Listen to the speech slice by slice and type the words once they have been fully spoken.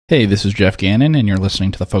Hey, this is Jeff Gannon, and you're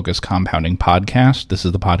listening to the Focus Compounding Podcast. This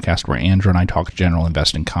is the podcast where Andrew and I talk general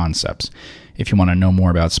investing concepts. If you want to know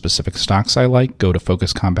more about specific stocks I like, go to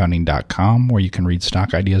focuscompounding.com, where you can read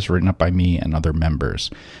stock ideas written up by me and other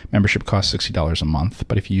members. Membership costs $60 a month,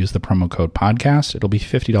 but if you use the promo code podcast, it'll be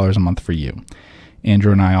 $50 a month for you.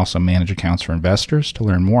 Andrew and I also manage accounts for investors. To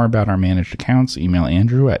learn more about our managed accounts, email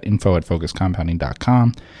Andrew at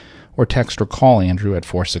info@focuscompounding.com. or text or call Andrew at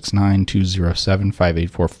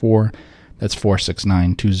 469-207-5844. That's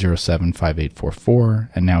 469-207-5844.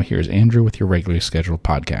 And now here's Andrew with your regularly scheduled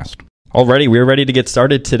podcast. Alrighty, we're ready to get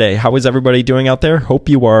started today. How is everybody doing out there? Hope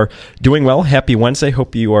you are doing well. Happy Wednesday.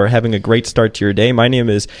 Hope you are having a great start to your day. My name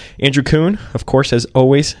is Andrew Kuhn. Of course, as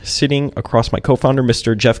always, sitting across my co-founder,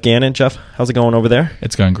 Mr. Jeff Gannon. Jeff, how's it going over there?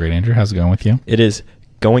 It's going great, Andrew. How's it going with you? It is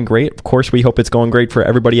going great. Of course, we hope it's going great for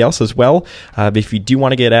everybody else as well. If you do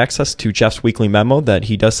want to get access to Jeff's weekly memo that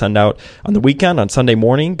he does send out on the weekend, on Sunday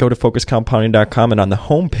morning, go to focuscompounding.com, and on the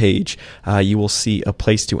homepage, you will see a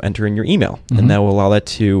place to enter in your email. Mm-hmm. And that will allow that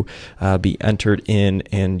to be entered in,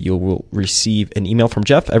 and you will receive an email from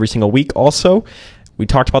Jeff every single week. Also, we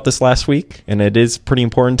talked about this last week, and it is pretty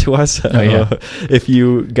important to us. Oh, yeah. If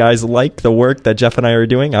you guys like the work that Jeff and I are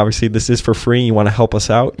doing, obviously this is for free. You want to help us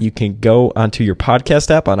out, you can go onto your podcast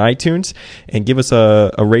app on iTunes and give us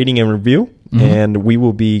a rating and review. Mm-hmm. And we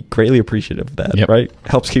will be greatly appreciative of that, right?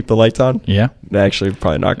 Helps keep the lights on. Yeah. Actually,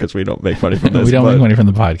 probably not, because we don't make money from this. We don't make money from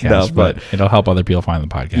the podcast, but it'll help other people find the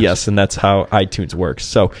podcast. Yes, and that's how iTunes works.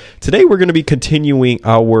 So today we're going to be continuing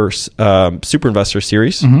our Super Investor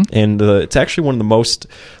series. Mm-hmm. And it's actually one of the most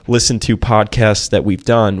listened to podcasts that we've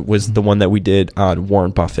done was the one that we did on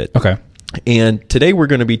Warren Buffett. Okay. And today we're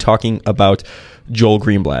going to be talking about Joel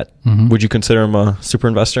Greenblatt. Mm-hmm. Would you consider him a super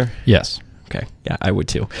investor? Yes. Okay. Yeah, I would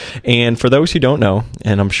too. And for those who don't know,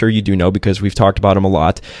 and I'm sure you do know because we've talked about him a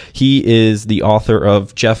lot, he is the author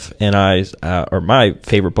of Jeff and I's, or my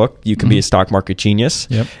favorite book, You Can Be a Stock Market Genius.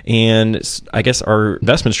 Yep. And I guess our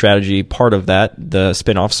investment strategy, part of that, the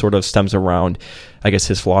spinoff sort of stems around, I guess,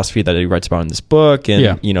 his philosophy that he writes about in this book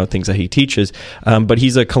and, things that he teaches. But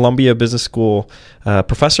he's a Columbia Business School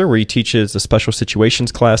professor where he teaches the special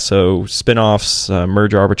situations class, so spinoffs,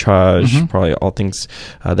 merger arbitrage, probably all things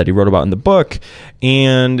that he wrote about in the book.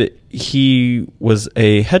 And he was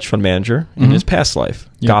a hedge fund manager in his past life,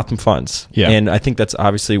 Gotham Funds. Yeah. And I think that's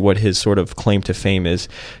obviously what his sort of claim to fame is.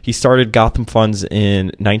 He started Gotham Funds in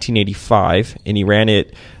 1985, and he ran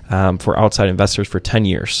it for outside investors for 10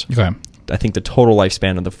 years. Okay. I think the total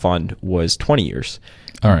lifespan of the fund was 20 years.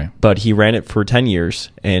 All right. But he ran it for 10 years,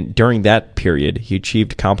 and during that period, he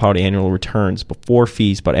achieved compound annual returns before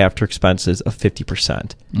fees but after expenses of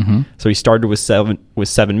 50%. Mm-hmm. So he started with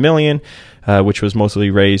 $7 million, which was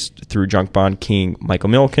mostly raised through junk bond king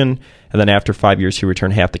Michael Milken, and then after 5 years, he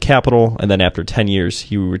returned half the capital, and then after 10 years,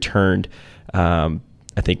 he returned, I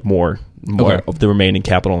think, more of the remaining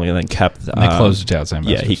capital, and then kept. They closed it to outside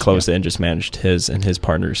investors. Yeah, he closed it and just managed his and his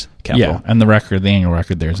partner's capital. Yeah, and the annual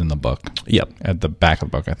record there is in the book. Yep. At the back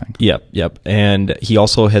of the book, I think. Yep. And he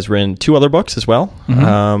also has written 2 other books as well.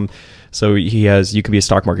 Mm-hmm. So he has You Can Be a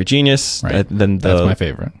Stock Market Genius. Right. That's my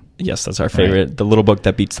favorite. Yes, that's our favorite. Right. The Little Book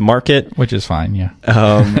That Beats the Market. Which is fine, yeah.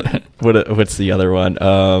 What's the other one?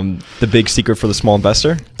 The Big Secret for the Small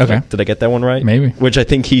Investor. Okay. Did I get that one right? Maybe. Which I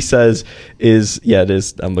think he says is, it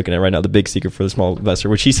is. I'm looking at it right now. The Big Secret for the Small Investor,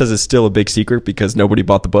 which he says is still a big secret because nobody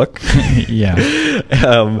bought the book. Yeah.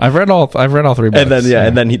 I've read all 3 books. And then,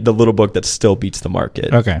 and then the Little Book That Still Beats the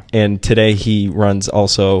Market. Okay. And today he runs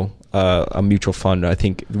also a mutual fund, I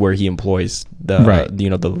think, where he employs the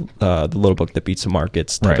Little Book That Beats the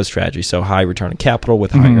Markets type of strategy. So high return on capital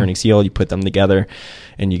with high earnings yield, you put them together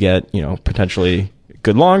and you get, potentially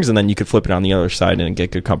good longs, and then you could flip it on the other side and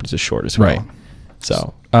get good companies as short as well. Right.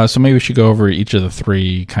 So maybe we should go over each of the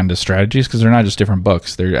 3 kind of strategies, because they're not just different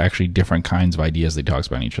books. They're actually different kinds of ideas that he talks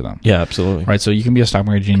about in each of them. Yeah, absolutely. Right. So You Can Be a Stock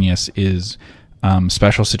Market Genius is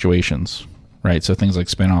special situations. Right, so things like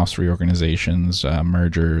spinoffs, reorganizations,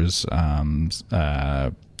 mergers,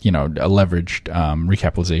 leveraged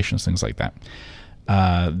recapitalizations, things like that.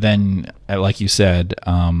 Then, like you said,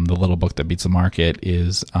 the Little Book That Beats the Market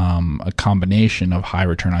is a combination of high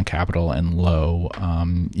return on capital and low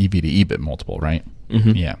EV to EBIT multiple, right?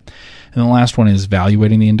 Mm-hmm. Yeah. And the last one is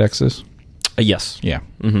valuating the indexes. Yes. Yeah.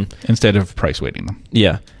 Mm-hmm. Instead of price weighting them.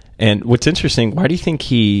 Yeah. And what's interesting, why do you think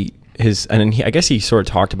I guess he sort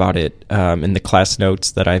of talked about it in the class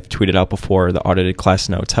notes that I've tweeted out before, the audited class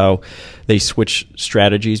notes, how they switch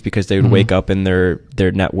strategies because they would wake up and their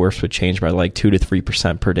net worth would change by like 2 to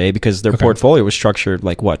 3% per day because their portfolio was structured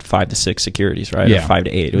like 5 to 6 securities, right? Yeah. Or 5 to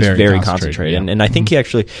 8. It was very concentrated. Yeah. And I think he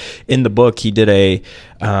actually, in the book, he did a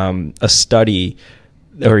study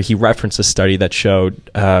or he referenced a study that showed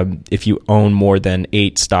if you own more than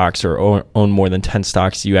 8 stocks or own more than 10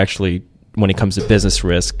 stocks, you actually, when it comes to business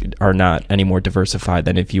risk, are not any more diversified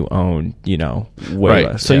than if you own, way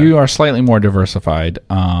less. So you are slightly more diversified,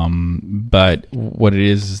 but what it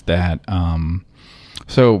is that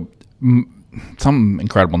some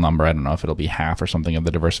incredible number, I don't know if it'll be half or something of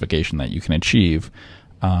the diversification that you can achieve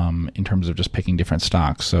in terms of just picking different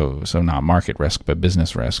stocks. So not market risk, but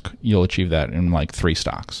business risk. You'll achieve that in like 3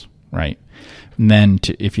 stocks, right? And then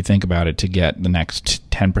if you think about it, to get the next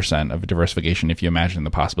 10% of diversification, if you imagine the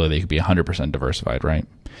possibility they could be 100% diversified, right?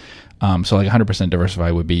 So like 100%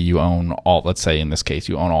 diversified would be you own all, let's say in this case,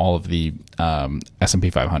 you own all of the S&P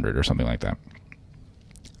 500 or something like that.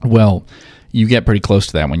 Well, you get pretty close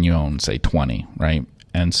to that when you own, say, 20, right?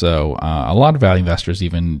 And so a lot of value investors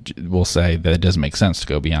even will say that it doesn't make sense to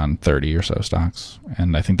go beyond 30 or so stocks.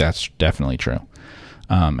 And I think that's definitely true.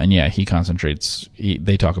 And yeah, he concentrates,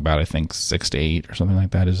 they talk about, I think, 6 to 8 or something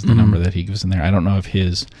like that is the number that he gives in there. I don't know if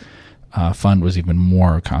his fund was even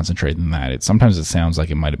more concentrated than that. Sometimes it sounds like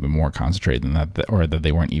it might have been more concentrated than that, or that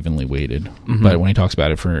they weren't evenly weighted. But when he talks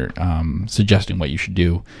about it for suggesting what you should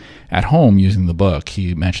do at home using the book,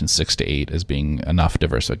 he mentions 6 to 8 as being enough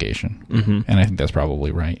diversification. And I think that's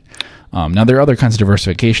probably right. Now, there are other kinds of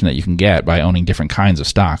diversification that you can get by owning different kinds of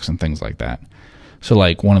stocks and things like that. So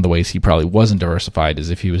like one of the ways he probably wasn't diversified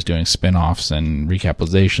is if he was doing spin-offs and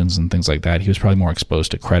recapitalizations and things like that, he was probably more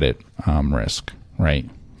exposed to credit risk, right?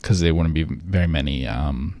 Because there wouldn't be very many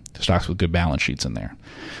stocks with good balance sheets in there.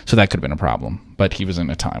 So that could have been a problem. But he was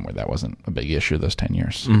in a time where that wasn't a big issue those 10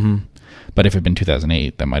 years. But if it had been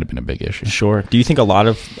 2008, that might have been a big issue. Sure. Do you think a lot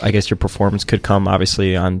of, I guess, your performance could come,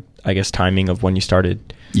 obviously, on, I guess, timing of when you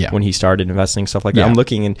started, when he started investing, stuff like that? I'm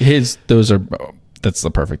looking in... That's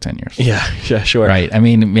the perfect 10 years. Yeah, sure. Right. I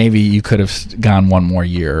mean, maybe you could have gone one more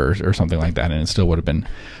year or something like that, and it still would have been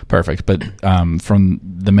perfect. But from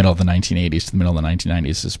the middle of the 1980s to the middle of the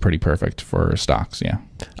 1990s is pretty perfect for stocks, yeah.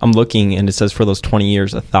 I'm looking, and it says for those 20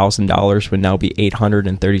 years, $1,000 would now be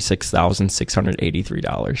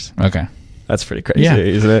 $836,683. Okay. That's pretty crazy,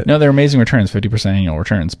 isn't it? No, they're amazing returns, 50% annual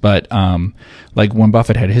returns. But like when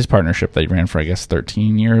Buffett had his partnership that he ran for, I guess,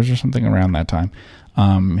 13 years or something around that time,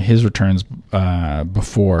 his returns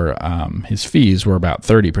before his fees were about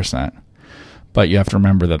 30%. But you have to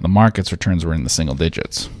remember that the market's returns were in the single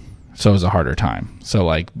digits. So it was a harder time. So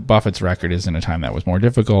like Buffett's record is in a time that was more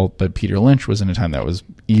difficult, but Peter Lynch was in a time that was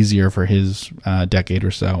easier for his decade or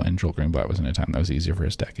so, and Joel Greenblatt was in a time that was easier for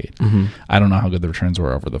his decade. I don't know how good the returns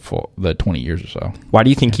were over the 20 years or so. Why do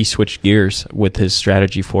you think he switched gears with his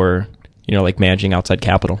strategy for like managing outside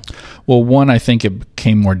capital? Well, one, I think it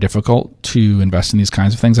became more difficult to invest in these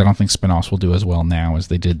kinds of things. I don't think spinoffs will do as well now as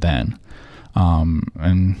they did then.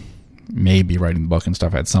 And maybe writing the book and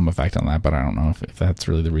stuff had some effect on that, but I don't know if that's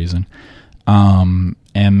really the reason. And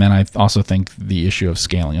then I also think the issue of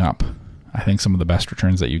scaling up. I think some of the best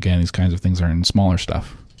returns that you get in these kinds of things are in smaller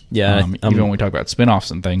stuff. Yeah. Even when we talk about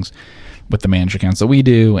spinoffs and things with the managed accounts that we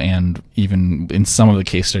do, and even in some of the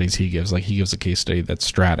case studies he gives, like he gives a case study that's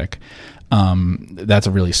Stratic. That's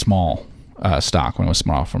a really small stock when it was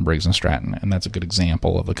spun off from Briggs & Stratton, and that's a good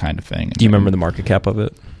example of the kind of thing. Do you remember the market cap of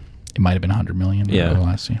it? It might have been $100 million.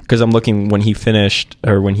 Yeah, because I'm looking when he finished,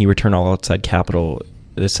 or when he returned all outside capital.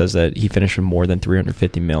 It says that he finished with more than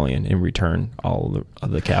 $350 million in return all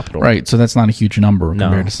of the capital. Right, so that's not a huge number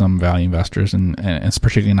compared to some value investors, and it's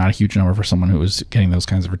particularly not a huge number for someone who was getting those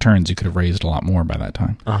kinds of returns. You could have raised a lot more by that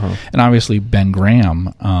time. And obviously, Ben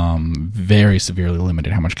Graham very severely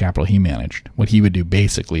limited how much capital he managed. What he would do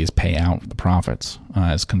basically is pay out the profits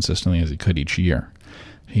as consistently as he could each year.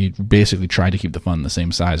 He basically tried to keep the fund the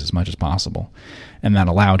same size as much as possible, and that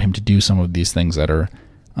allowed him to do some of these things that are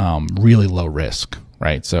really low risk.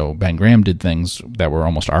 Right, so Ben Graham did things that were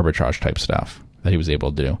almost arbitrage type stuff that he was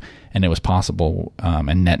able to do, and it was possible,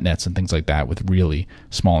 and nets and things like that with really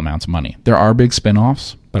small amounts of money. There are big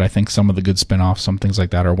spinoffs, but I think some of the good spinoffs, some things like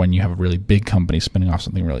that, are when you have a really big company spinning off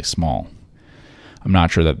something really small. I'm not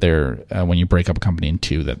sure that they're when you break up a company in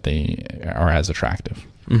two that they are as attractive.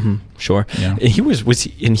 Sure. Yeah. He was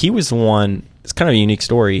the one. It's kind of a unique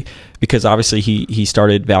story because obviously he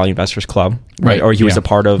started Value Investors Club, right? Or he was a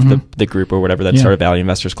part of the group or whatever that started Value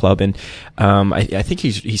Investors Club, and I think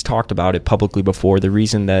he's talked about it publicly before. The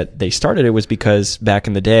reason that they started it was because back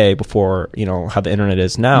in the day, before how the internet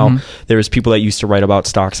is now, there was people that used to write about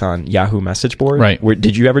stocks on Yahoo message board. Right?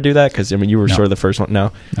 Did you ever do that? Because you were sort of the first one.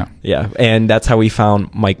 No. No. Yeah, and that's how we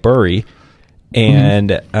found Mike Burry.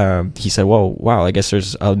 And he said, "Well, wow, I guess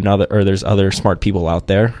there's other smart people out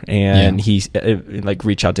there." And he like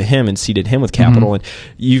reached out to him and seeded him with capital. And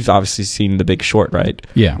you've obviously seen The Big Short, right?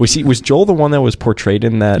 Yeah. Was Joel the one that was portrayed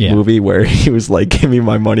in that movie where he was like, "Give me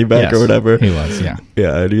my money back" or whatever? He was, yeah.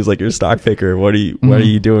 Yeah, and he was like, "You're a stock picker. What are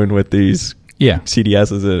you doing with these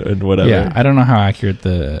CDSs and whatever?" Yeah, I don't know how accurate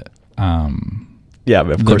the yeah,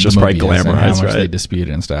 of course, it's probably glamorized, how much right? they dispute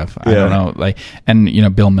and stuff. I don't know, like,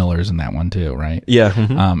 and Bill Miller's in that one too, right? Yeah.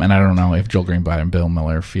 And I don't know if Joel Greenblatt and Bill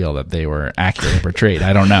Miller feel that they were accurately portrayed.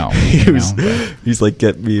 I don't know. He's like,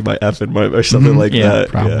 "Get me my F and my," or something like that.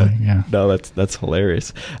 Probably, yeah. No, that's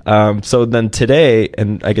hilarious. So then today,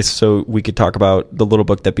 and I guess so we could talk about The Little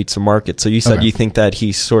Book That Beats the Market. So you said you think that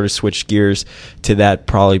he sort of switched gears to that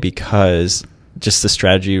probably because just the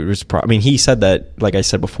strategy was he said that, like I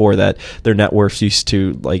said before, that their net worths used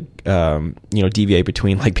to like deviate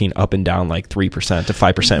between like being up and down like 3% to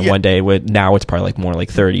 5% one day. With now it's probably like more like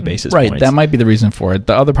 30 basis points. Right, that might be the reason for it.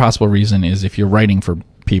 The other possible reason is if you're writing for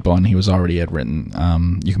people, and he was already had written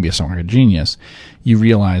You Can Be a Stock Market Genius, you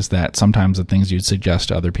realize that sometimes the things you'd suggest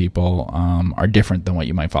to other people are different than what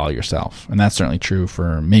you might follow yourself. And that's certainly true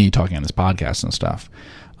for me talking on this podcast and stuff.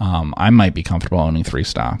 I might be comfortable owning 3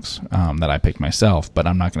 stocks that I picked myself, but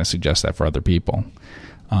I'm not going to suggest that for other people.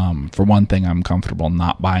 For one thing, I'm comfortable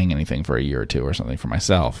not buying anything for a year or two or something for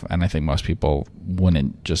myself, and I think most people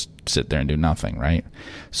wouldn't just sit there and do nothing, right?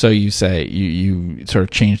 So you say you sort of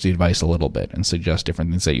change the advice a little bit and suggest different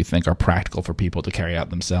things that you think are practical for people to carry out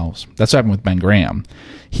themselves. That's what happened with Ben Graham.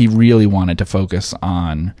 He really wanted to focus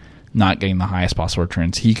on not getting the highest possible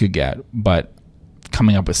returns he could get, but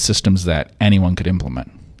coming up with systems that anyone could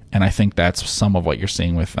implement. And I think that's some of what you're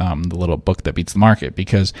seeing with The Little Book That Beats the Market,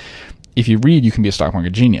 because if you read You Can Be a Stock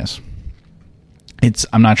Market Genius,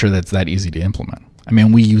 I'm not sure that's that easy to implement. I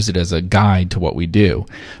mean, we use it as a guide to what we do,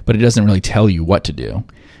 but it doesn't really tell you what to do.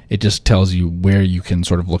 It just tells you where you can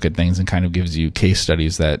sort of look at things and kind of gives you case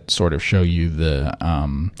studies that sort of show you the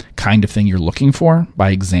kind of thing you're looking for by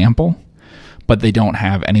example, but they don't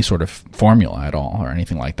have any sort of formula at all or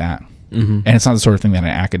anything like that. And it's not the sort of thing that an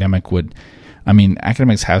academic would... I mean,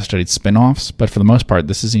 academics have studied spin-offs, but for the most part,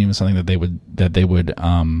 this isn't even something that they would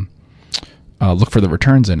look for the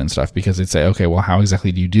returns in and stuff, because they'd say, okay, well, how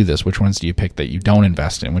exactly do you do this? Which ones do you pick that you don't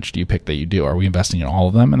invest in? Which do you pick that you do? Are we investing in all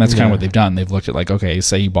of them? And that's kind of what they've done. They've looked at like, okay,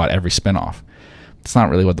 say you bought every spin-off. It's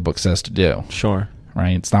not really what the book says to do. Sure.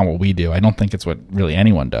 Right? It's not what we do. I don't think it's what really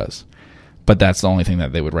anyone does. But that's the only thing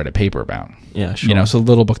that they would write a paper about. Yeah, sure. So The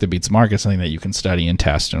Little Book That Beats the Market is something that you can study and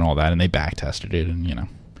test and all that, and they back-tested it and,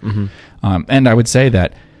 and I would say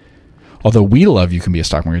that although we love You Can Be a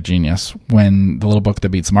Stock Market Genius, when The Little Book That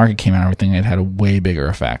Beats the Market came out, everything, it had a way bigger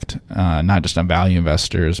effect, not just on value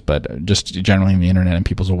investors, but just generally in the internet and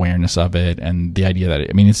people's awareness of it, and the idea that,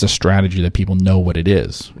 it's a strategy that people know what it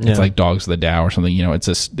is. Yeah. It's like Dogs of the Dow or something,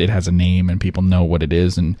 it has a name and people know what it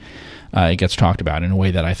is, and it gets talked about in a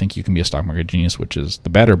way that I think You Can Be a Stock Market Genius, which is the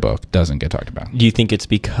better book, doesn't get talked about. Do you think it's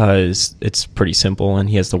because it's pretty simple and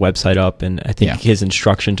he has the website up, and I think his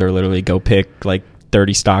instructions are literally go pick like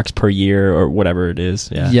 30 stocks per year or whatever it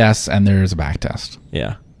is? Yeah. Yes, and there's a back test.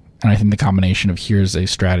 Yeah. And I think the combination of here's a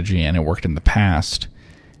strategy and it worked in the past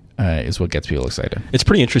is what gets people excited. It's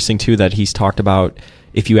pretty interesting, too, that he's talked about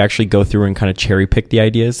if you actually go through and kind of cherry pick the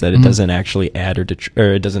ideas, that it doesn't actually add or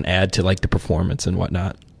it doesn't add to like the performance and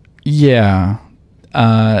whatnot. Yeah,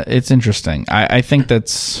 it's interesting. I think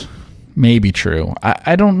that's maybe true.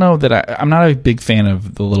 I don't know that I'm not a big fan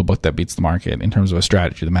of The Little Book That Beats the Market in terms of a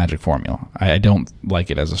strategy, the magic formula. I don't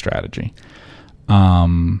like it as a strategy.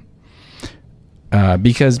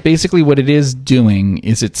 Because basically what it is doing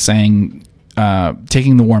is it's saying,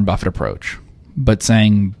 taking the Warren Buffett approach, but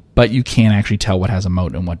you can't actually tell what has a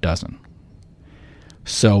moat and what doesn't.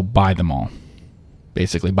 So buy them all.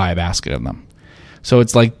 Basically buy a basket of them. So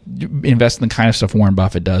it's like invest in the kind of stuff Warren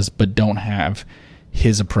Buffett does, but don't have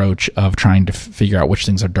his approach of trying to figure out which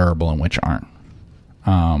things are durable and which aren't.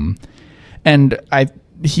 And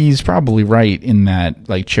he's probably right in that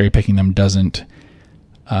like cherry picking them doesn't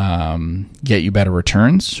get you better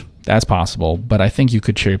returns. That's possible, but I think you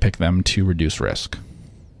could cherry pick them to reduce risk.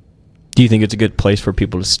 Do you think it's a good place for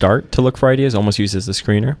people to start to look for ideas, almost use as a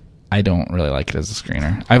screener? I don't really like it as a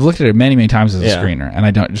screener. I've looked at it many, many times as a screener, and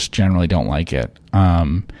I generally don't like it.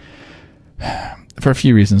 For a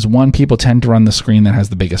few reasons. One, people tend to run the screen that has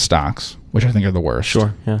the biggest stocks, which I think are the worst.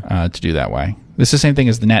 Sure, yeah. To do that way. This is the same thing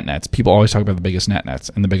as the net nets. People always talk about the biggest net nets,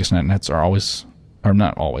 and the biggest net nets are always, or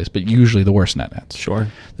not always, but usually the worst net nets. Sure.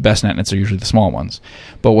 The best net nets are usually the small ones.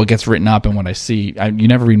 But what gets written up and what I see, you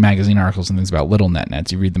never read magazine articles and things about little net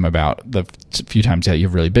nets. You read them about the few times you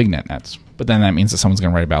have really big net nets. But then that means that someone's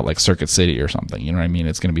going to write about like Circuit City or something. You know what I mean?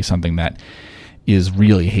 It's going to be something that is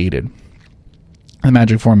really hated. The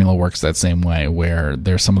Magic Formula works that same way, where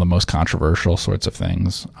there's some of the most controversial sorts of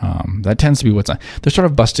things. That tends to be what's on. They're sort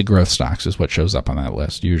of busted growth stocks is what shows up on that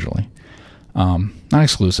list usually. Not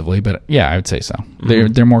exclusively, but yeah, I would say so.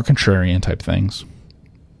 Mm-hmm. They're more contrarian type things.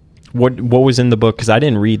 What was in the book? Because I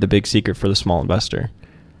didn't read The Big Secret for the Small Investor.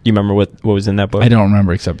 Do you remember what was in that book? I don't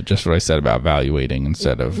remember, except just what I said about valuating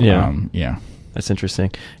instead of yeah. That's interesting.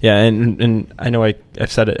 Yeah, and I know I've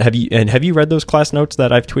said it. Have you read those class notes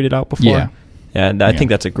that I've tweeted out before? Yeah. And I think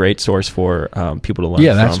that's a great source for people to learn from.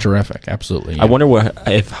 Yeah, that's terrific. Absolutely. Yeah. I wonder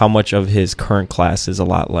how much of his current class is a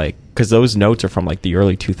lot like, because those notes are from like the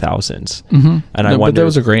early 2000s. Mm-hmm. And I wonder. But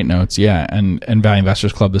those are great notes, yeah. And Value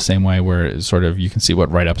Investors Club the same way, where it's sort of you can see what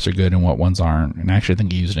write-ups are good and what ones aren't. And actually, I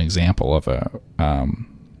think he used an example of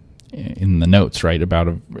in the notes, right, about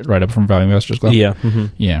a write-up from Value Investors Club. Yeah. Mm-hmm.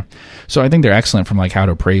 Yeah. So I think they're excellent from like how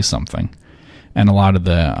to appraise something. And a lot of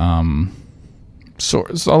the...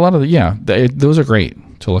 those are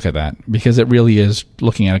great to look at that, because it really is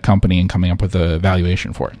looking at a company and coming up with a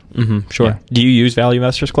valuation for it. Mm-hmm, sure. Yeah. Do you use Value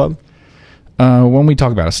Investors Club? When we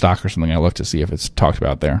talk about a stock or something, I look to see if it's talked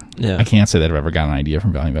about there. Yeah. I can't say that I've ever got an idea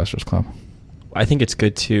from Value Investors Club. I think it's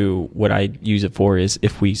good to, what I use it for is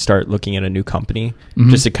if we start looking at a new company,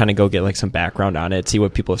 just to kind of go get like some background on it, see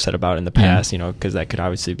what people have said about it in the past, because that could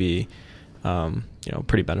obviously be...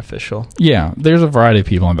 pretty beneficial. Yeah, there's a variety of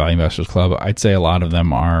people in Value Investors Club. I'd say a lot of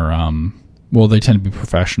them are, they tend to be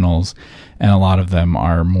professionals, and a lot of them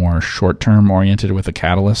are more short-term oriented with a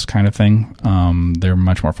catalyst kind of thing. They're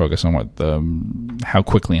much more focused on how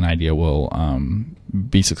quickly an idea will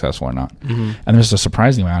be successful or not. Mm-hmm. And there's a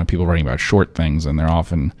surprising amount of people writing about short things, and they're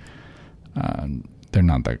often they're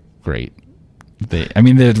not that great. The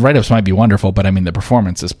write-ups might be wonderful, but the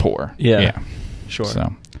performance is poor. Yeah. Sure.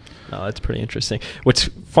 So. No, that's pretty interesting. What's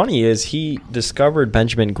funny is he discovered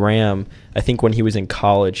Benjamin Graham, I think when he was in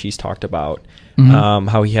college. He's talked about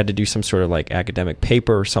how he had to do some sort of like academic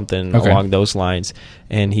paper or something along those lines,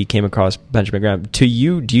 and he came across Benjamin Graham. To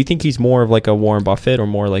you, do you think he's more of like a Warren Buffett or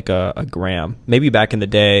more like a Graham? Maybe back in the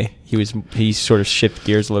day he sort of shifted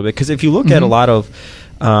gears a little bit, because if you look at a lot of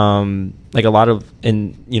you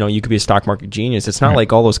could be a stock market genius. It's not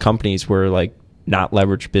like all those companies were like not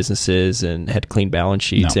leveraged businesses and had clean balance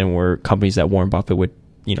sheets and were companies that Warren Buffett would,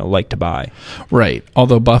 like to buy. Right.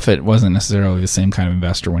 Although Buffett wasn't necessarily the same kind of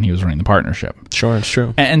investor when he was running the partnership. Sure, it's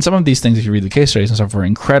true. And some of these things, if you read the case studies and stuff, were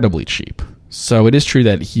incredibly cheap. So it is true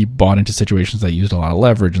that he bought into situations that used a lot of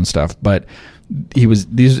leverage and stuff, but you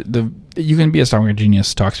can be a stock market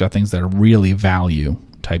genius talks about things that are really value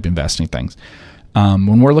type investing things.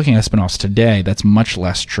 When we're looking at spinoffs today, that's much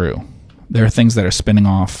less true. There are things that are spinning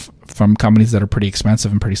off from companies that are pretty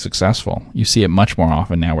expensive and pretty successful. You see it much more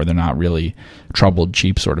often now, where they're not really troubled,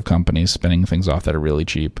 cheap sort of companies spinning things off that are really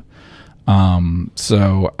cheap.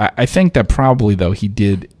 So I think that probably, though, he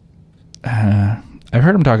did... I've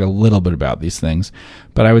heard him talk a little bit about these things,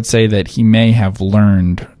 but I would say that he may have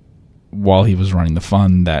learned while he was running the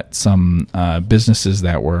fund that some businesses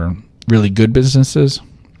that were really good businesses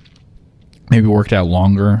maybe worked out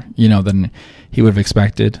longer, than he would have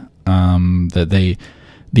expected. That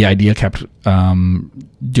the idea kept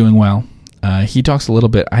doing well. He talks a little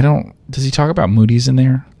bit. Does he talk about Moody's in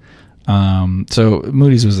there? So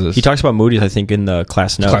Moody's was he talks about Moody's, I think, in the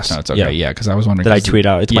class notes. Class notes, okay, yeah. Because I was wondering that I tweet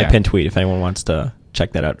out. It's my pinned tweet if anyone wants to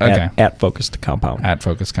check that out. Okay. At Focused Compound. At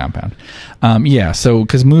Focused Compound. So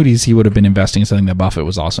because Moody's, he would have been investing in something that Buffett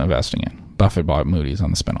was also investing in. Buffett bought Moody's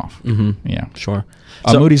on the spinoff. Mm-hmm. Yeah, sure.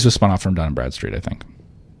 So Moody's was spun off from Dun & Bradstreet, I think.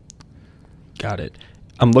 Got it.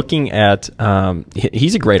 I'm looking at.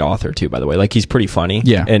 He's a great author too, by the way. Like, he's pretty funny.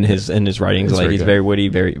 Yeah. In his writings, like, he's very witty,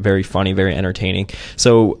 very very funny, very entertaining.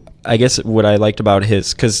 So I guess what I liked about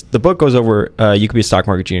his, because the book goes over, you could be a stock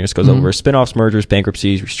market genius, goes over spinoffs, mergers,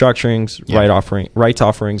 bankruptcies, restructurings, rights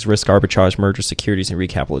offerings, risk arbitrage, merger securities, and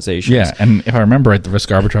recapitalizations. Yeah, and if I remember right, the risk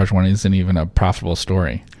arbitrage one isn't even a profitable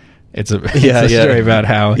story. It's a story about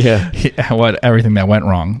how everything that went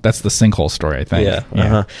wrong. That's the sinkhole story, I think. Yeah.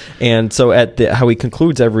 Uh-huh. And so how he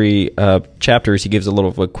concludes every chapter is he gives a little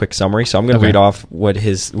of a quick summary. So I'm going to read off what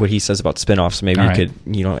he says about spinoffs. Maybe you could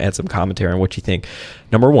add some commentary on what you think.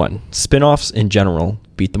 Number 1, spinoffs in general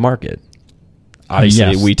beat the market.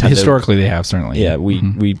 Obviously, we tend historically they have, certainly. Yeah,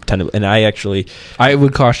 we tend to, and I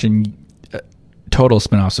would caution total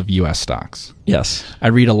spinoffs of U.S. stocks. Yes. I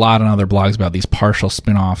read a lot on other blogs about these partial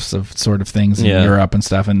spinoffs of sort of things in Europe and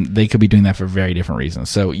stuff, and they could be doing that for very different reasons.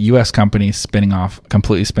 So U.S. companies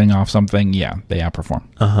completely spinning off something, they outperform.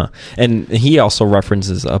 And he also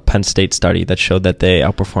references a Penn State study that showed that they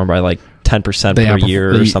outperformed by like 10% per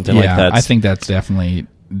year or something like that. I think that's definitely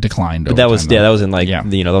declined. But that was that was in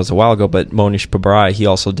that was a while ago. But Monish Pabrai, he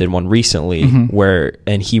also did one recently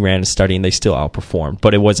and he ran a study and they still outperformed,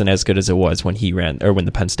 but it wasn't as good as it was when he ran or when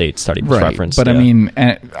the Penn State study was referenced. But I mean,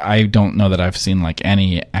 I don't know that I've seen like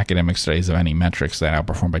any academic studies of any metrics that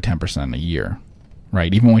outperform by 10% a year,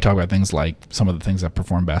 right? Even when we talk about things like some of the things that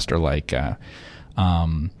perform best are like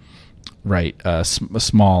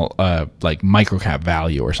small like microcap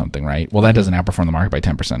value or something, right? Well, that doesn't outperform the market by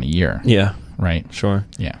 10% a year. Yeah. Right. Sure.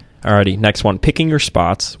 Yeah. Alrighty. Next one. Picking your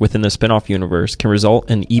spots within the spinoff universe can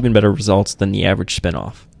result in even better results than the average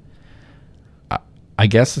spinoff. I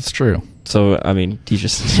guess it's true. So, I mean,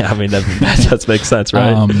 that does make sense,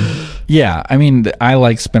 right? Yeah. I mean, I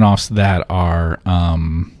like spinoffs that are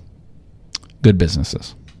good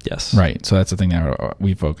businesses. Yes. Right. So that's the thing that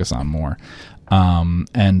we focus on more.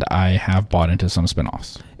 And I have bought into some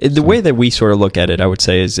spinoffs. The way that we sort of look at it, I would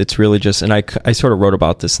say, is it's really just, and I sort of wrote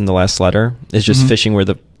about this in the last letter, is just fishing where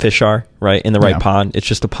the fish are, right? In the right pond. It's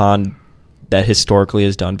just a pond that historically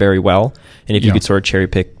has done very well. And if you could sort of cherry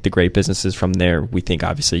pick the great businesses from there, we think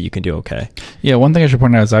obviously you can do okay. Yeah. One thing I should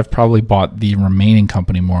point out is I've probably bought the remaining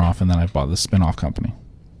company more often than I've bought the spinoff company.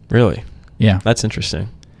 Really? Yeah. That's interesting.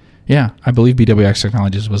 Yeah, I believe BWX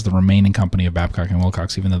Technologies was the remaining company of Babcock &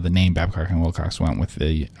 Wilcox, even though the name Babcock & Wilcox went with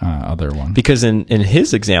the other one. Because in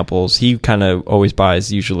his examples, he kind of always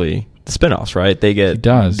buys usually the spinoffs, right? They're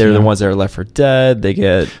the ones that are left for dead. They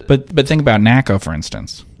get... But think about NACCO, for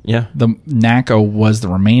instance. Yeah. The NACCO was the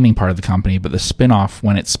remaining part of the company, but the spinoff,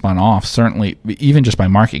 when it spun off, certainly, even just by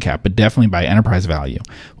market cap, but definitely by enterprise value,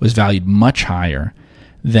 was valued much higher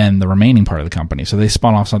than the remaining part of the company. So they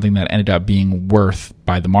spun off something that ended up being worth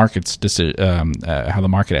by the market's how the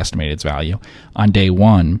market estimated its value on day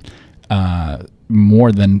one,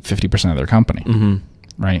 more than 50% of their company.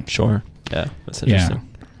 Mm-hmm. Right? Sure. Yeah, that's interesting.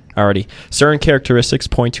 Yeah. Alrighty. Certain characteristics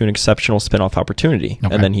point to an exceptional spinoff opportunity.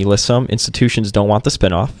 Okay. And then he lists some. Institutions don't want the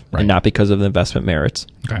spinoff, and not because of the investment merits.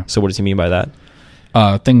 Okay. So what does he mean by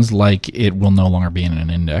that? Things like it will no longer be in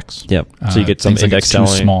an index. Yep. So you get some index selling.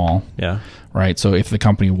 Too small. Yeah. Right. So if the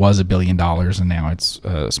company was $1 billion and now it's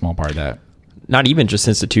a small part of that. Not even just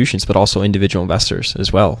institutions, but also individual investors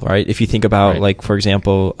as well, right? If you think about, like, for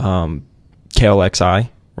example, KLXI,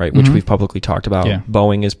 right, which we've publicly talked about,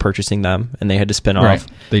 Boeing is purchasing them, and they had to spin off. Right.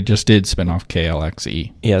 They just did spin off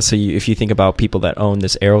KLXE. Yeah, so if you think about people that own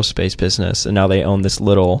this aerospace business, and now they own this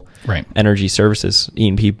little energy services,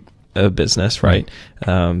 E&P business, right?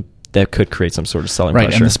 That could create some sort of selling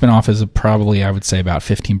pressure. And the spinoff is probably, I would say, about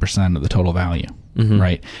 15% of the total value,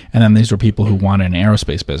 right? And then these are people who want an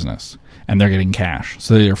aerospace business, and they're getting cash.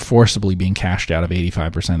 So they're forcibly being cashed out of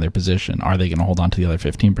 85% of their position. Are they going to hold on to the other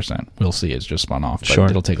 15%? We'll see. It's just spun off, but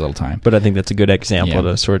it'll take a little time. But I think that's a good example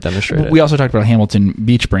to sort of demonstrate it. We also talked about Hamilton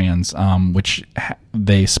Beach Brands, which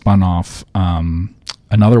they spun off.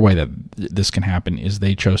 Another way that this can happen is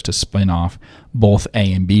they chose to spin off both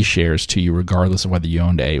A and B shares to you regardless of whether you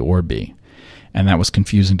owned A or B. And that was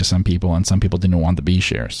confusing to some people, and some people didn't want the B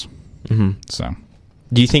shares. Mm-hmm. So,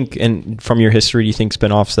 do you think, and from your history, do you think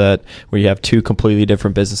spinoffs where you have two completely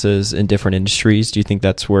different businesses in different industries, do you think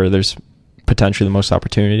that's where there's potentially the most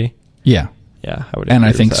opportunity? Yeah. Yeah, I would agree. And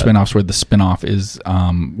I think spinoffs where the spinoff is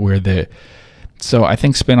so I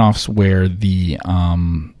think spinoffs where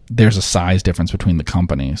there's a size difference between the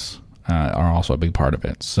companies are also a big part of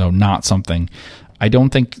it. So not something, I don't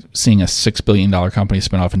think seeing a $6 billion company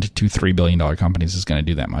spin off into two $3 billion companies is going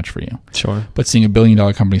to do that much for you. Sure. But seeing $1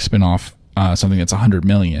 billion company spin off something that's $100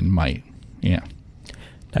 million might,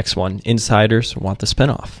 Next one, insiders want the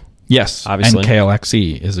spinoff. Yes, obviously. And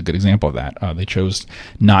KLXE is a good example of that. They chose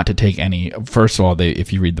not to take any. First of all,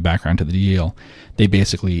 if you read the background to the deal, they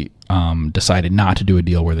basically decided not to do a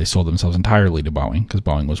deal where they sold themselves entirely to Boeing, because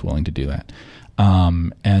Boeing was willing to do that,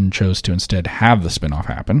 and chose to instead have the spinoff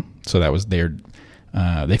happen. So that was their.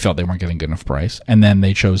 They felt they weren't getting a good enough price, and then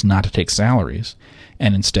they chose not to take salaries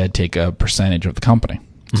and instead take a percentage of the company.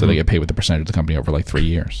 So they get paid with the percentage of the company over like 3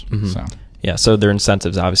 years. So so their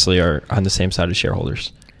incentives obviously are on the same side as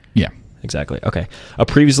shareholders. Yeah. Exactly. Okay. A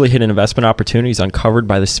previously hidden investment opportunity is uncovered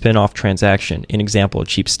by the spin-off transaction. An example, a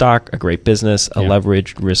cheap stock, a great business, a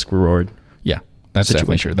leveraged risk-reward. Yeah, that's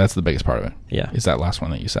definitely true. That's the biggest part of it. Yeah. Is that last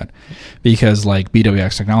one that you said. Because like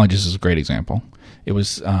BWX Technologies is a great example. It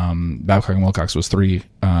was, Babcock & Wilcox was 3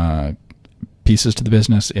 pieces to the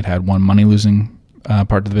business. It had one money-losing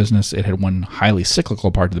part of the business. It had one highly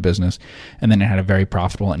cyclical part of the business, and then it had a very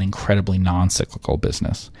profitable and incredibly non-cyclical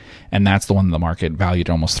business. And that's the one the market valued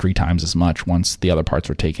almost 3 times as much once the other parts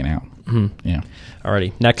were taken out. Yeah.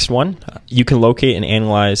 Alrighty. Next one. You can locate and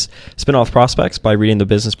analyze spinoff prospects by reading the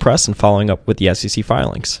business press and following up with the SEC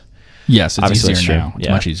filings. Yes, it's easier now. It's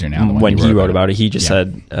much easier now than when he wrote about it. He just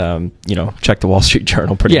said, check the Wall Street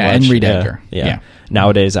Journal pretty much. And read Edgar. Yeah.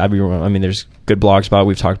 Nowadays, there's good blogs about it.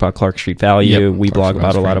 We've talked about Clark Street Value. We blog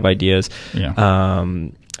about a lot of ideas. Yeah.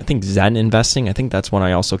 I think Zen Investing. I think that's one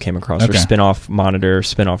I also came across. Or Spinoff Monitor,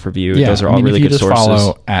 Spinoff Review. Yeah. Those are all really good sources. If you just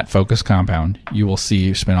follow at Focus Compound, you will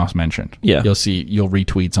see spinoffs mentioned. Yeah. You'll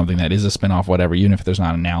retweet something that is a spinoff, whatever, even if there's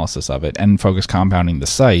not analysis of it. And Focus Compounding, the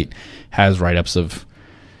site, has write-ups of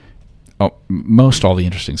most all the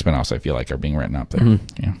interesting spinoffs I feel like are being written up there.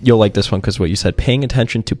 Mm-hmm. Yeah. You'll like this one because what you said, paying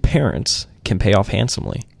attention to parents can pay off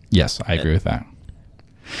handsomely. Yes, I agree with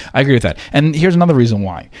that. And here's another reason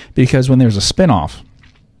why. Because when there's a spinoff,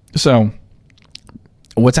 so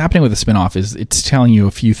what's happening with a spinoff is it's telling you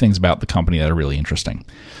a few things about the company that are really interesting.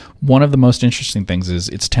 One of the most interesting things is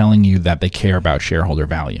it's telling you that they care about shareholder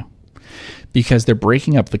value. Because they're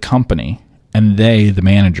breaking up the company, and the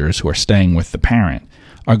managers who are staying with the parent,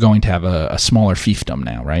 are going to have a smaller fiefdom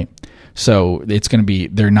now, right? So it's going to be,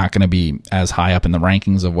 they're not going to be as high up in the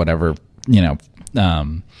rankings of whatever,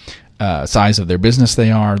 size of their business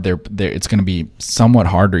they are. It's going to be somewhat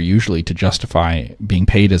harder usually to justify being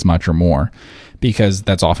paid as much or more, because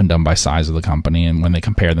that's often done by size of the company, and when they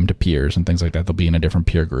compare them to peers and things like that, they'll be in a different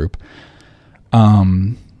peer group.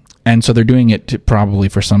 And so they're doing it probably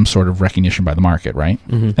for some sort of recognition by the market, right?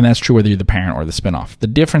 Mm-hmm. And that's true whether you're the parent or the spinoff. The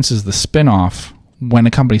difference is the spinoff, when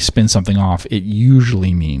a company spins something off, it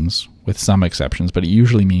usually means, with some exceptions, but it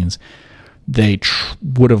usually means they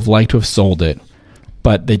would have liked to have sold it,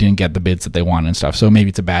 but they didn't get the bids that they wanted and stuff. So maybe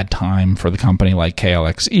it's a bad time for the company like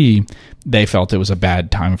KLXE. They felt it was a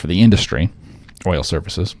bad time for the industry, oil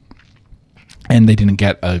services, and they didn't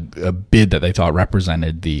get a bid that they thought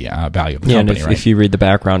represented the value of the company. And if you read the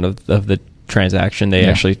background of the transaction, they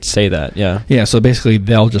actually say that. Yeah, so basically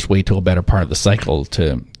they'll just wait till a better part of the cycle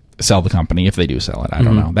to sell the company, if they do sell it. I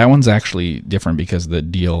don't know. That one's actually different because the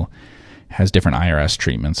deal has different IRS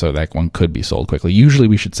treatment, so that one could be sold quickly. Usually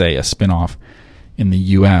we should say a spinoff in the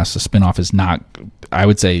U.S., a spinoff is not, I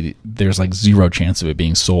would say there's like zero chance of it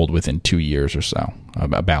being sold within 2 years or so,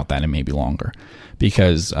 about that, and maybe longer,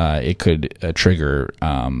 because it could trigger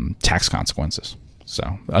tax consequences.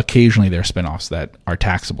 So occasionally there are spinoffs that are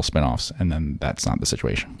taxable spinoffs, and then that's not the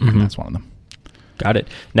situation. And that's one of them. Got it.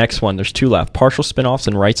 Next one, there's two left. Partial spinoffs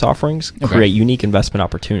and rights offerings create unique investment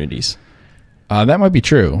opportunities. That might be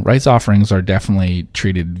true. Rights offerings are definitely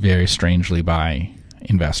treated very strangely by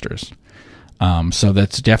investors. So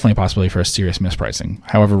that's definitely a possibility for a serious mispricing.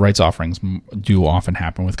 However, rights offerings do often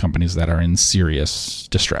happen with companies that are in serious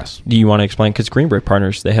distress. Do you want to explain? Because Green Brick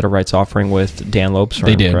Partners, they had a rights offering with Dan Loeb's firm,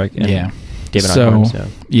 they did, correct? And yeah. David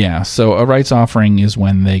So a rights offering is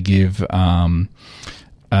when they give...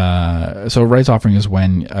 so a rights offering is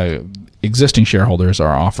when existing shareholders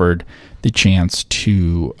are offered the chance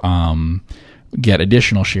to get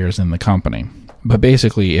additional shares in the company. But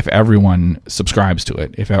basically, if everyone subscribes to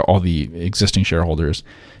it, if all the existing shareholders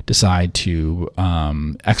decide to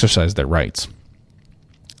exercise their rights,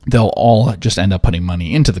 they'll all just end up putting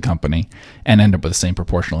money into the company and end up with the same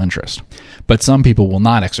proportional interest. But some people will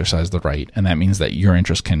not exercise the right, and that means that your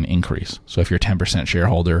interest can increase. So if you're a 10%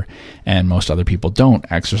 shareholder and most other people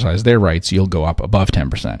don't exercise their rights, you'll go up above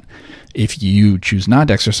 10%. If you choose not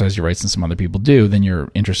to exercise your rights and some other people do, then your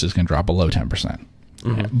interest is going to drop below 10%.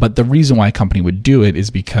 But the reason why a company would do it is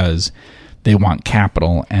because they want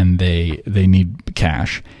capital and they need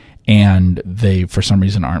cash, and they, for some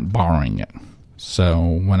reason, aren't borrowing it. So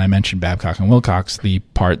when I mentioned Babcock and Wilcox, the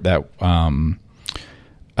part that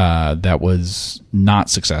that was not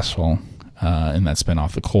successful in that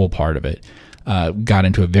spinoff, the coal part of it, got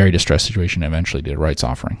into a very distressed situation and eventually did a rights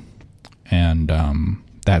offering. And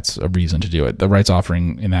that's a reason to do it. The rights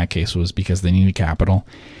offering in that case was because they needed capital,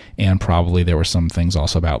 and probably there were some things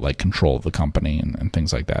also about like control of the company and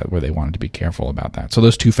things like that, where they wanted to be careful about that. So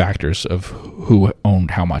those two factors of who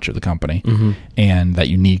owned how much of the company and that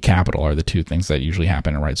you need capital are the two things that usually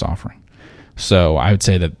happen in rights offering. So I would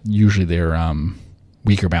say that usually they're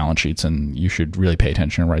weaker balance sheets, and you should really pay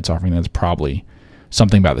attention to rights offering. That's probably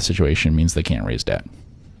something about the situation means they can't raise debt.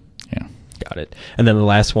 Yeah. Got it. And then the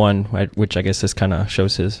last one, which I guess this kind of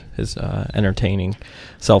shows his entertaining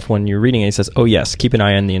self when you're reading it, he says, "Oh yes, keep an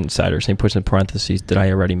eye on the insiders." And he puts in parentheses, "Did I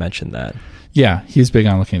already mention that?" Yeah, he's big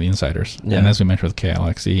on looking at the insiders. Yeah. And as we mentioned with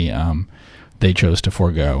KLXE, they chose to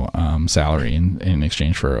forego salary in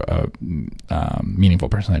exchange for a meaningful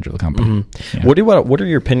percentage of the company. Yeah. What are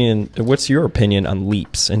your opinion? What's your opinion on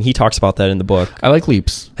Leaps? And he talks about that in the book. I like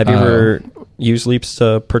Leaps. Have you ever used Leaps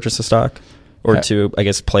to purchase a stock? Or to, I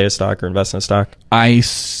guess, play a stock or invest in a stock? I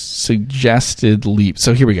suggested Leap.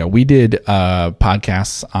 So here we go. We did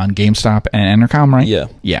podcasts on GameStop and Entercom, right? Yeah.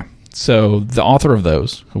 Yeah. So the author of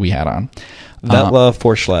those, who we had on, Vetla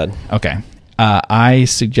Forschlad. Okay. I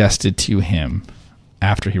suggested to him,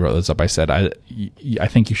 after he wrote those up, I said, I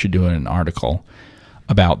think you should do an article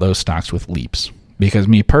about those stocks with leaps. Because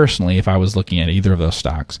me personally, if I was looking at either of those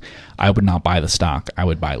stocks, I would not buy the stock. I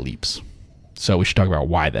would buy leaps. So we should talk about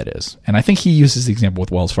why that is. And I think he uses the example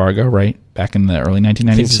with Wells Fargo, right? Back in the early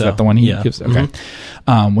 1990s. Is that the one he gives? Okay.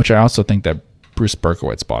 Which I also think that Bruce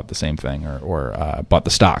Berkowitz bought the same thing, or bought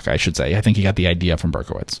the stock, I should say. I think he got the idea from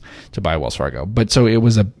Berkowitz to buy Wells Fargo. But so it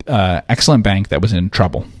was a excellent bank that was in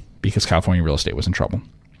trouble because California real estate was in trouble.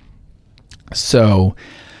 So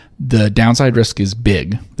the downside risk is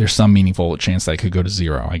big. There's some meaningful chance that it could go to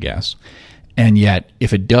zero, I guess. And yet,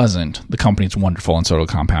 if it doesn't, the company's wonderful and so it'll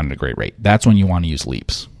compound at a great rate. That's when you want to use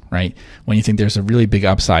leaps, right? When you think there's a really big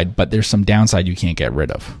upside, but there's some downside you can't get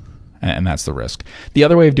rid of. And that's the risk. The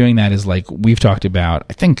other way of doing that is like we've talked about,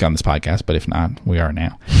 I think, on this podcast, but if not, we are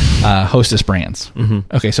now. Hostess Brands.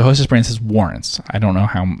 Okay, so Hostess Brands has warrants. I don't know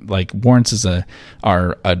how, like, warrants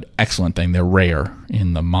are an excellent thing. They're rare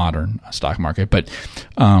in the modern stock market, but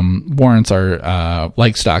warrants are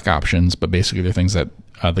like stock options, but basically they're things that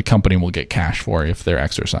the company will get cash for if they're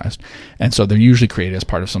exercised. And so they're usually created as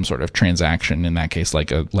part of some sort of transaction, in that case, like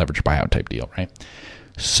a leveraged buyout type deal, right?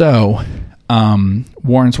 So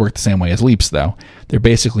warrants work the same way as leaps, though. They're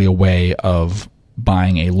basically a way of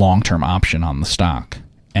buying a long-term option on the stock.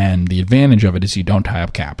 And the advantage of it is you don't tie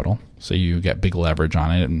up capital, so you get big leverage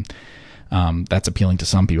on it, and that's appealing to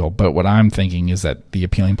some people. But what I'm thinking is that the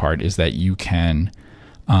appealing part is that you can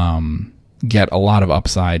get a lot of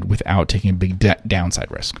upside without taking a big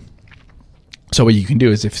downside risk. So what you can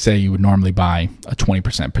do is, if, say, you would normally buy a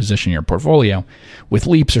 20% position in your portfolio, with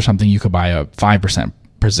leaps or something, you could buy a 5%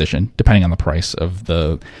 position, depending on the price of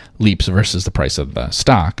the leaps versus the price of the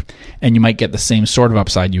stock. And you might get the same sort of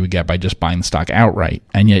upside you would get by just buying the stock outright.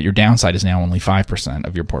 And yet your downside is now only 5%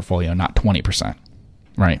 of your portfolio, not 20%.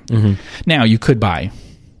 Right? Now, you could buy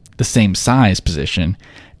the same size position,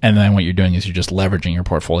 and then what you're doing is you're just leveraging your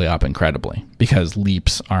portfolio up incredibly, because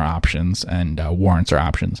leaps are options and warrants are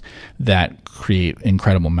options that create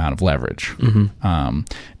incredible amount of leverage.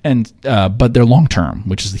 But they're long term,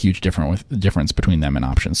 which is the huge difference between them and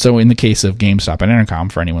options. So in the case of GameStop and Intercom,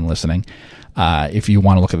 for anyone listening, if you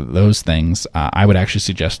want to look at those things, I would actually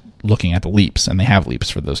suggest looking at the leaps, and they have leaps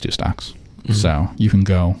for those two stocks. So you can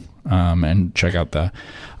go and check out the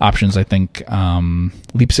options. I think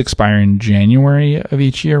leaps expire in January of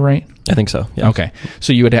each year, right? I think so, yeah. Okay.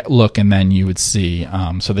 So you would look, and then you would see,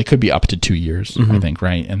 so they could be up to 2 years, I think,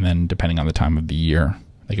 right? And then depending on the time of the year,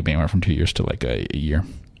 they could be anywhere from 2 years to like a year.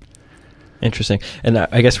 Interesting. And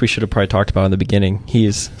I guess we should have probably talked about in the beginning, he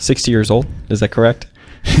is 60 years old. Is that correct?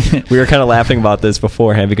 We were kind of laughing about this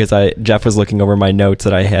beforehand because Jeff was looking over my notes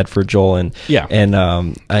that I had for Joel, and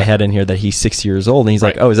I had in here that he's 60 years old, and he's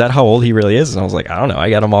like, "Oh, is that how old he really is?" And I was like, "I don't know.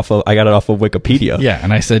 I got it off of Wikipedia." Yeah,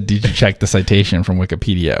 and I said, "Did you check the citation from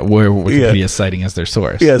Wikipedia? Where Wikipedia is citing as their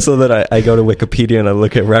source?" Yeah, so then I go to Wikipedia and I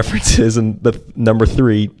look at references, and the number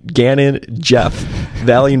 3, Gannon Jeff,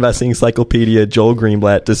 Valley Investing Encyclopedia, Joel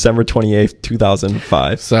Greenblatt, December 28th,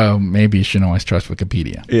 2005. So maybe you shouldn't always trust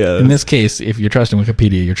Wikipedia. Yeah. In this case, if you're trusting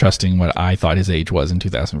Wikipedia, you're trusting what I thought his age was in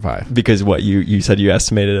 2005. Because what you said you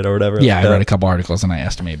estimated it or whatever? Yeah, I read a couple articles and I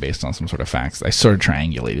estimated based on some sort of facts. I sort of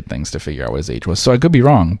triangulated things to figure out what his age was. So I could be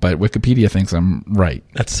wrong, but Wikipedia thinks I'm right.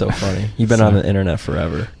 That's so funny. You've been on the internet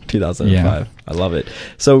forever. 2005. Yeah. I love it.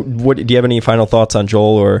 So do you have any final thoughts on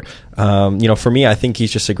Joel? Or, for me, I think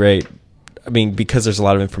he's just because there's a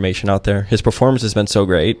lot of information out there, his performance has been so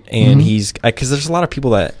great, and because there's a lot of people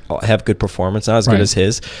that have good performance, not as good as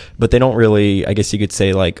his, but they don't really, I guess you could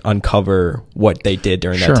say, like, uncover what they did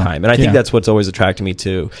during that time. And I think that's what's always attracted me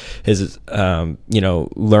to his,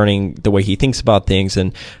 learning the way he thinks about things.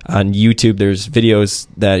 And on YouTube, there's videos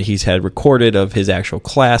that he's had recorded of his actual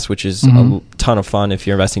class, which is a ton of fun if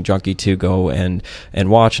you're investing junkie to go and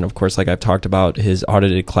watch. And of course, like I've talked about, his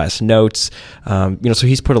audited class notes. So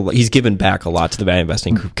he's given back a lot to the value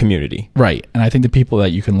investing community. Right. And I think the people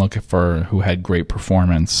that you can look for who had great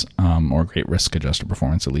performance, or great risk-adjusted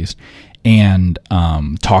performance at least, and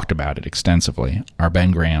talked about it extensively are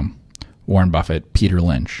Ben Graham, Warren Buffett, Peter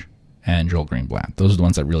Lynch, and Joel Greenblatt. Those are the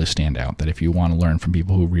ones that really stand out, that if you want to learn from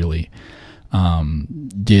people who really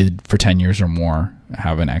did for 10 years or more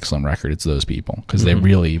have an excellent record, it's those people, because they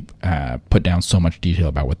really put down so much detail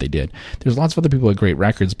about what they did. There's lots of other people with great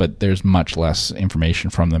records, but there's much less information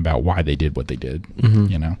from them about why they did what they did.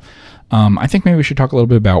 I think maybe we should talk a little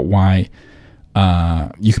bit about why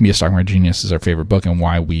You Can Be a Stock Market Genius is our favorite book, and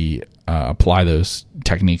why we apply those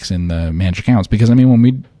techniques in the managed accounts. Because I mean, when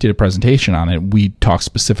we did a presentation on it, we talked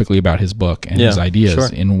specifically about his book and his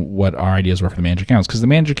ideas and what our ideas were for the managed accounts. Because the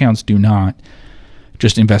managed accounts do not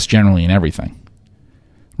just invest generally in everything,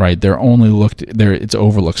 right? They're only it's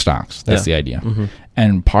overlooked stocks. That's the idea. Mm-hmm.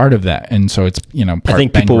 And part of that, and so it's,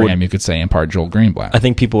 part Ben Graham, you could say, and part Joel Greenblatt. I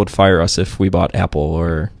think people would fire us if we bought Apple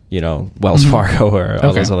or, Wells Fargo or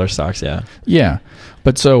all those other stocks. Yeah. Yeah.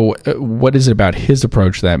 But so what is it about his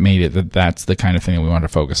approach that made it that's the kind of thing that we want to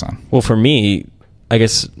focus on? Well, for me, I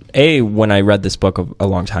guess, when I read this book a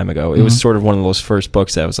long time ago, it was sort of one of those first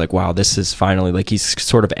books that I was like, wow, this is finally, like, he's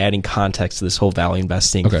sort of adding context to this whole value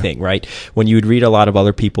investing thing, right? When you would read a lot of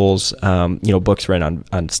other people's, books written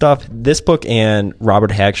on stuff, this book and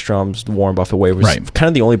Robert Hagstrom's Warren Buffett Way was kind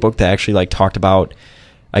of the only book that actually, like, talked about,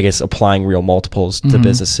 I guess, applying real multiples to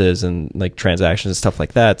businesses and like transactions and stuff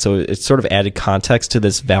like that. So it sort of added context to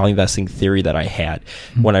this value investing theory that I had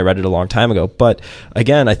when I read it a long time ago. But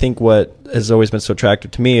again, I think what has always been so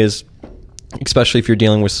attractive to me is, especially if you're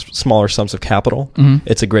dealing with smaller sums of capital,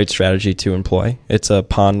 it's a great strategy to employ. It's a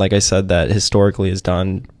pond, like I said, that historically has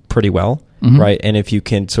done pretty well. Right. And if you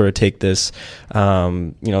can sort of take this,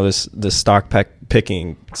 this stock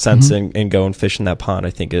picking sense and go and fish in that pond, I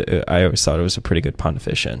think I always thought it was a pretty good pond to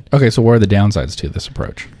fish in. Okay. So what are the downsides to this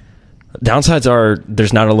approach? Downsides are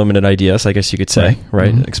there's not unlimited ideas, I guess you could say,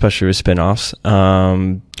 right? Especially with spinoffs.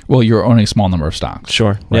 Well, you're owning a small number of stocks.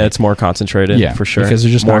 Sure. Right? Yeah, it's more concentrated for sure. Because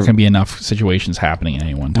there's just not going to be enough situations happening at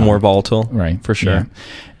any one time. More volatile. Right. For sure. Yeah.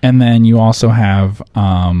 And then you also have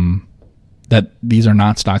that these are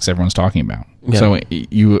not stocks everyone's talking about. Yeah. So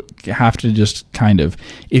you have to just kind of,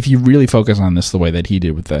 if you really focus on this the way that he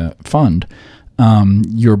did with the fund,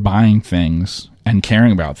 you're buying things and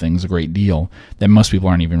caring about things a great deal that most people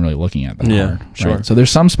aren't even really looking at that hard. Sure. Right? So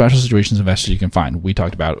there's some special situations investors you can find. We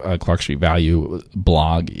talked about Clark Street Value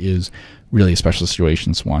blog is really a special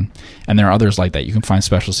situations one. And there are others like that. You can find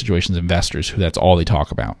special situations investors who that's all they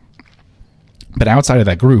talk about. But outside of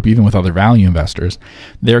that group, even with other value investors,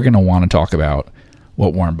 they're going to want to talk about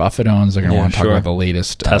what Warren Buffett owns. They're going to want to talk about the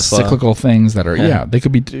latest cyclical things that are, they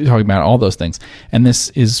could be talking about all those things. And this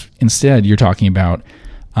is, instead, you're talking about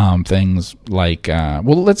things like,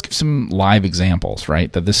 let's give some live examples,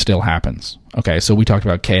 right, that this still happens. Okay, so we talked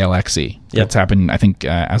about KLXE. That's happened, I think,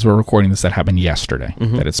 as we're recording this, that happened yesterday,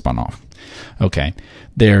 that it spun off. Okay,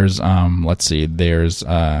 there's,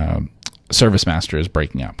 ServiceMaster is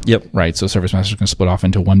breaking up. Yep. Right. So ServiceMaster is going to split off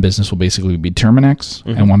into one business will basically be Terminex,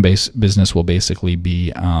 and one business will basically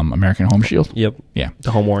be American Home Shield. Yep. Yeah.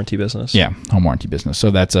 The home warranty business. Yeah, home warranty business.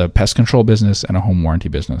 So that's a pest control business and a home warranty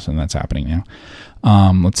business, and that's happening now.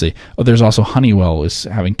 Let's see. Oh, there's also Honeywell is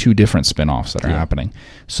having two different spinoffs that are happening.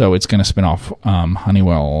 So it's going to spin off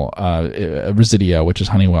Honeywell Resideo, which is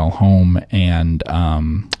Honeywell Home and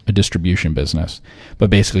a distribution business. But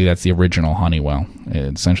basically, that's the original Honeywell.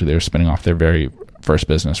 Essentially, they're spinning off their very first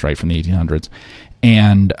business, right, from the 1800s.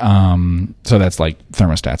 And so that's like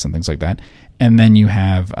thermostats and things like that. And then you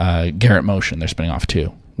have Garrett Motion. They're spinning off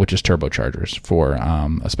too, which is turbochargers for,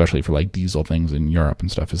 especially for like diesel things in Europe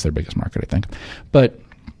and stuff is their biggest market, I think. But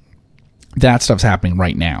that stuff's happening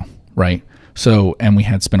right now, right? So, and we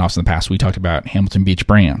had spinoffs in the past. We talked about Hamilton Beach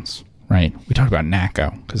Brands, right? We talked about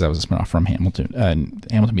NACCO because that was a spinoff from Hamilton.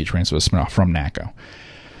 Hamilton Beach Brands was a spinoff from NACCO.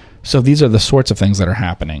 So these are the sorts of things that are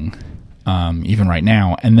happening even right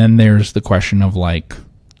now. And then there's the question of like,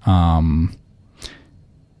 are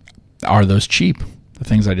those cheap? The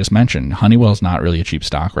things I just mentioned. Honeywell's not really a cheap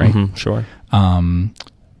stock, right? Sure.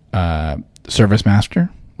 ServiceMaster,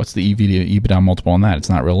 what's the EV to EBITDA multiple on that? It's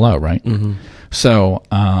not real low, right? So,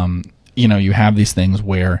 you have these things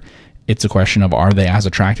where it's a question of are they as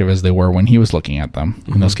attractive as they were when he was looking at them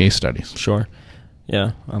in those case studies? Sure.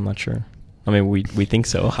 Yeah, I'm not sure. I mean, we think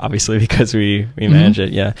so, obviously, because we manage it,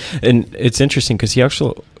 yeah. And it's interesting because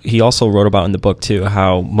he also wrote about in the book, too,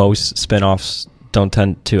 how most spinoffs don't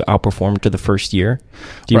tend to outperform to the first year.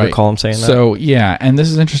 Do you recall him saying that? So, yeah, and this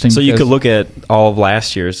is interesting. So you could look at all of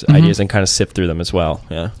last year's ideas and kind of sift through them as well,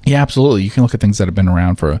 yeah. Yeah, absolutely. You can look at things that have been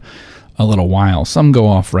around for a little while. Some go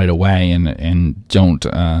off right away and don't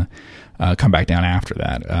come back down after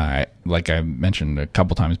that. Like I mentioned a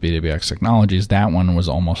couple times, BWX Technologies, that one was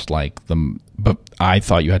almost like but I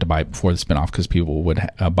thought you had to buy it before the spinoff because people would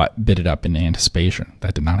bid it up in anticipation.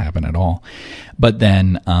 That did not happen at all. But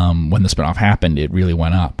then when the spinoff happened, it really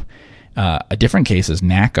went up. A different case is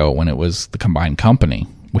NACCO when it was the combined company.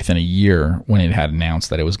 Within a year, when it had announced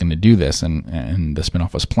that it was going to do this and the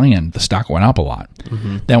spinoff was planned, the stock went up a lot.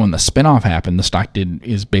 Then when the spinoff happened, the stock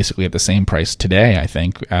is basically at the same price today, I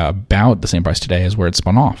think, about the same price today as where it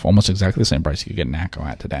spun off. Almost exactly the same price you could get NACCO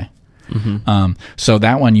at today. So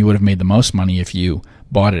that one you would have made the most money if you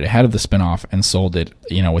bought it ahead of the spinoff and sold it,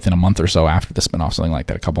 within a month or so after the spinoff, something like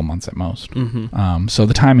that, a couple months at most. So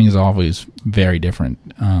the timing is always very different.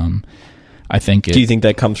 I think. Do you think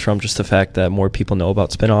that comes from just the fact that more people know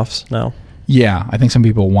about spinoffs now? Yeah, I think some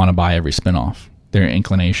people want to buy every spinoff. Their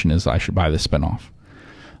inclination is, I should buy this spinoff,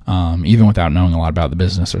 even without knowing a lot about the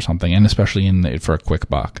business or something, and especially for a quick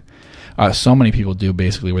buck. So many people do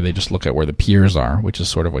basically where they just look at where the peers are, which is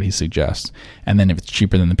sort of what he suggests, and then if it's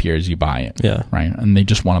cheaper than the peers, you buy it. Yeah. Right. And they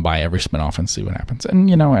just want to buy every spinoff and see what happens.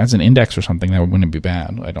 And as an index or something, that wouldn't be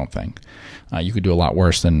bad. I don't think you could do a lot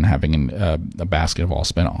worse than having a basket of all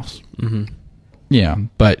spinoffs. Yeah,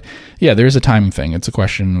 but there is a timing thing. It's a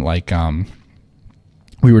question like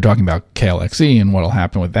we were talking about KLXE and what'll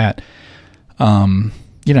happen with that.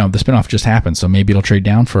 The spinoff just happened, so maybe it'll trade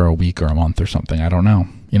down for a week or a month or something. I don't know.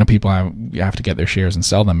 People have to get their shares and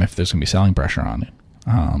sell them if there's going to be selling pressure on it.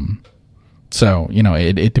 So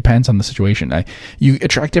it depends on the situation. You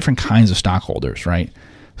attract different kinds of stockholders, right?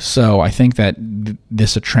 So I think that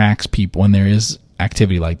this attracts people when there is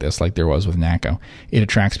activity like this, like there was with NACCO. It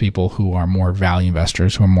attracts people who are more value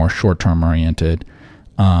investors, who are more short-term oriented,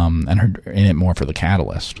 and are in it more for the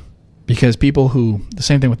catalyst. Because the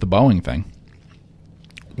same thing with the Boeing thing.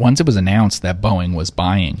 Once it was announced that Boeing was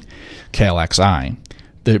buying KLXI,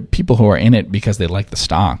 the people who are in it because they like the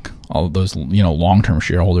stock, all of those long-term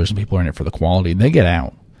shareholders and people who are in it for the quality, they get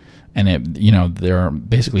out. And there are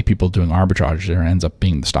basically people doing arbitrage there, ends up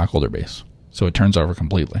being the stockholder base. So it turns over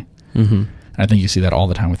completely. And I think you see that all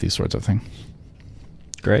the time with these sorts of things.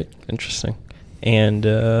 Great. Interesting. And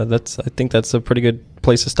I think that's a pretty good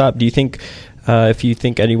place to stop. Do you think if you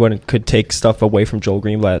think anyone could take stuff away from Joel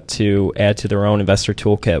Greenblatt to add to their own investor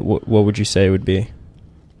toolkit, what would you say it would be?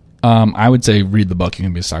 I would say read the book. You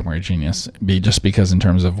can be a stock market genius. Just because in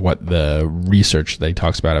terms of what the research that he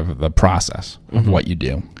talks about of the process of what you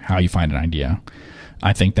do, how you find an idea.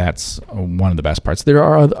 I think that's one of the best parts. There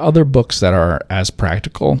are other books that are as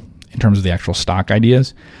practical in terms of the actual stock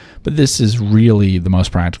ideas, but this is really the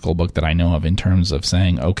most practical book that I know of in terms of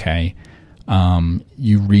saying, okay,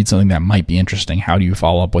 you read something that might be interesting. How do you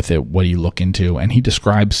follow up with it? What do you look into? And he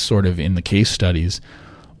describes sort of in the case studies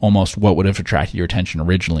almost what would have attracted your attention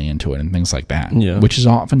originally into it and things like that, which is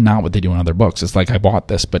often not what they do in other books. It's like, I bought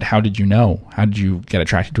this, but how did you know? How did you get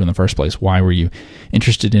attracted to it in the first place? Why were you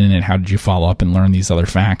interested in it? How did you follow up and learn these other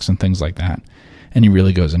facts and things like that? And he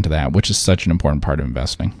really goes into that, which is such an important part of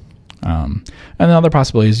investing. And the other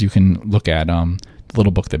possibility is you can look at the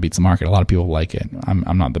Little Book That Beats the Market. A lot of people like it.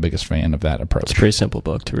 I'm not the biggest fan of that approach. It's a pretty simple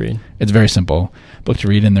book to read. It's a very simple book to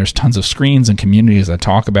read, and there's tons of screens and communities that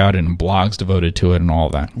talk about it and blogs devoted to it and all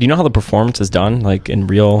of that. Do you know how the performance is done, like in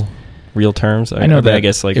real terms? I know that. I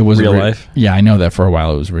guess like it was real life. Yeah, I know that for a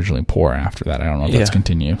while it was originally poor. After that, I don't know if that's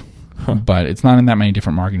continued. But it's not in that many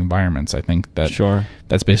different market environments. I think that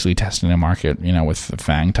that's basically testing a market, with the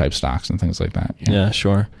FANG type stocks and things like that. Yeah,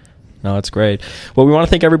 sure. No, it's great. Well, we want to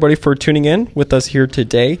thank everybody for tuning in with us here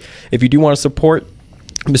today. If you do want to support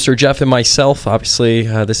Mr. Jeff and myself, obviously,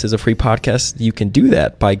 this is a free podcast. You can do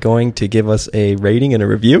that by going to give us a rating and a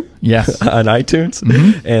review on iTunes,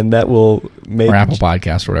 and that will make... Or Apple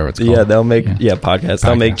Podcasts, or whatever it's called. Yeah, they'll make... Podcasts.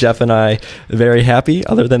 They'll make Jeff and I very happy.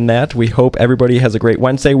 Other than that, we hope everybody has a great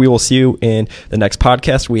Wednesday. We will see you in the next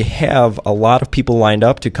podcast. We have a lot of people lined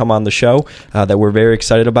up to come on the show that we're very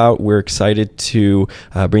excited about. We're excited to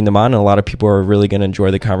bring them on, and a lot of people are really going to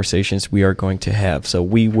enjoy the conversations we are going to have. So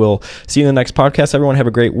we will see you in the next podcast. Everyone have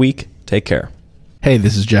a great week. Take care. Hey,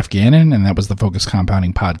 this is Jeff Gannon, and that was the Focus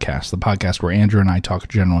Compounding Podcast, the podcast where Andrew and I talk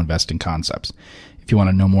general investing concepts. If you want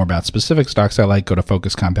to know more about specific stocks I like, go to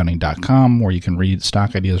focuscompounding.com, where you can read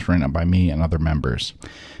stock ideas written up by me and other members.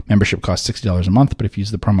 Membership costs $60 a month, but if you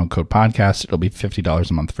use the promo code podcast, it'll be $50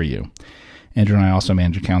 a month for you. Andrew and I also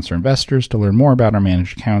manage accounts for investors. To learn more about our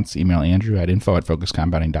managed accounts, email Andrew at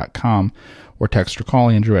info@focuscompounding.com or text or call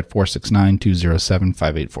Andrew at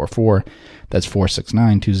 469-207-5844. That's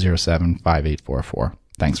 469-207-5844.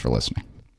 Thanks for listening.